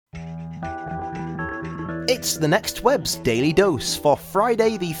It's the Next Web's Daily Dose for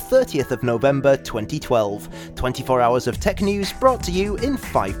Friday the 30th of November 2012. 24 hours of tech news brought to you in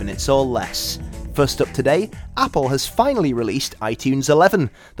 5 minutes or less. First up today, Apple has finally released iTunes 11,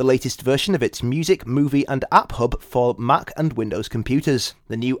 the latest version of its music, movie and app hub for Mac and Windows computers.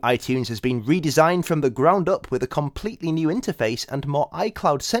 The new iTunes has been redesigned from the ground up with a completely new interface and more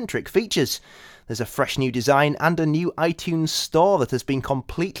iCloud-centric features. There's a fresh new design and a new iTunes store that has been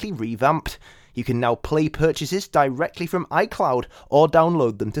completely revamped. You can now play purchases directly from iCloud or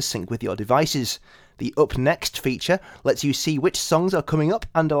download them to sync with your devices. The Up Next feature lets you see which songs are coming up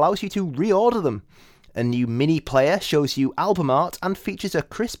and allows you to reorder them. A new mini player shows you album art and features a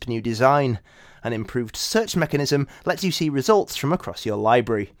crisp new design. An improved search mechanism lets you see results from across your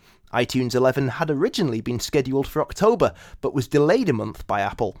library. iTunes 11 had originally been scheduled for October, but was delayed a month by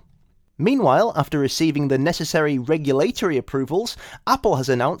Apple. Meanwhile, after receiving the necessary regulatory approvals, Apple has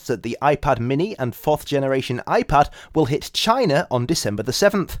announced that the iPad mini and 4th generation iPad will hit China on December the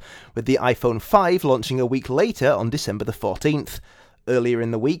 7th, with the iPhone 5 launching a week later on December the 14th. Earlier in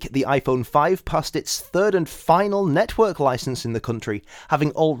the week, the iPhone 5 passed its third and final network license in the country,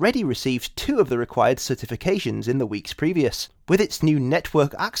 having already received 2 of the required certifications in the weeks previous. With its new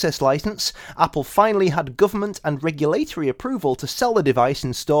network access license, Apple finally had government and regulatory approval to sell the device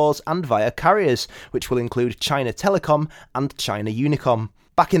in stores and via carriers, which will include China Telecom and China Unicom.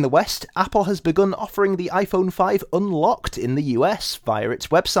 Back in the West, Apple has begun offering the iPhone 5 unlocked in the US via its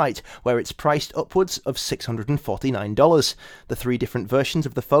website, where it's priced upwards of $649. The 3 different versions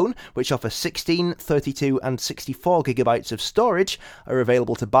of the phone, which offer 16, 32 and 64 gigabytes of storage, are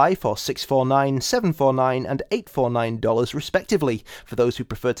available to buy for $649, $749 and $849 respectively, for those who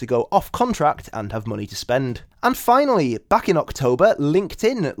prefer to go off contract and have money to spend. And finally, back in October,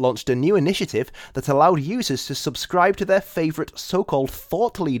 LinkedIn launched a new initiative that allowed users to subscribe to their favourite so-called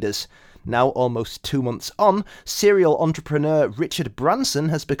thought leaders. Now almost 2 months on, serial entrepreneur Richard Branson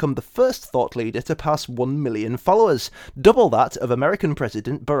has become the first thought leader to pass 1 million followers, double that of American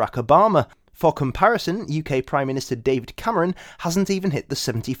President Barack Obama. For comparison, UK Prime Minister David Cameron hasn't even hit the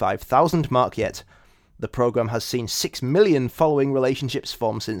 75,000 mark yet. The programme has seen 6 million following relationships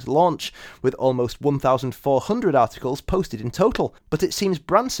form since launch, with almost 1,400 articles posted in total, but it seems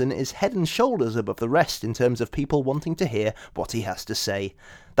Branson is head and shoulders above the rest in terms of people wanting to hear what he has to say.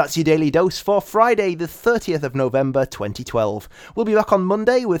 That's your Daily Dose for Friday, the 30th of November 2012. We'll be back on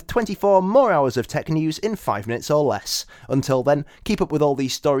Monday with 24 more hours of tech news in 5 minutes or less. Until then, keep up with all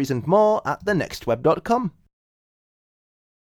these stories and more at thenextweb.com.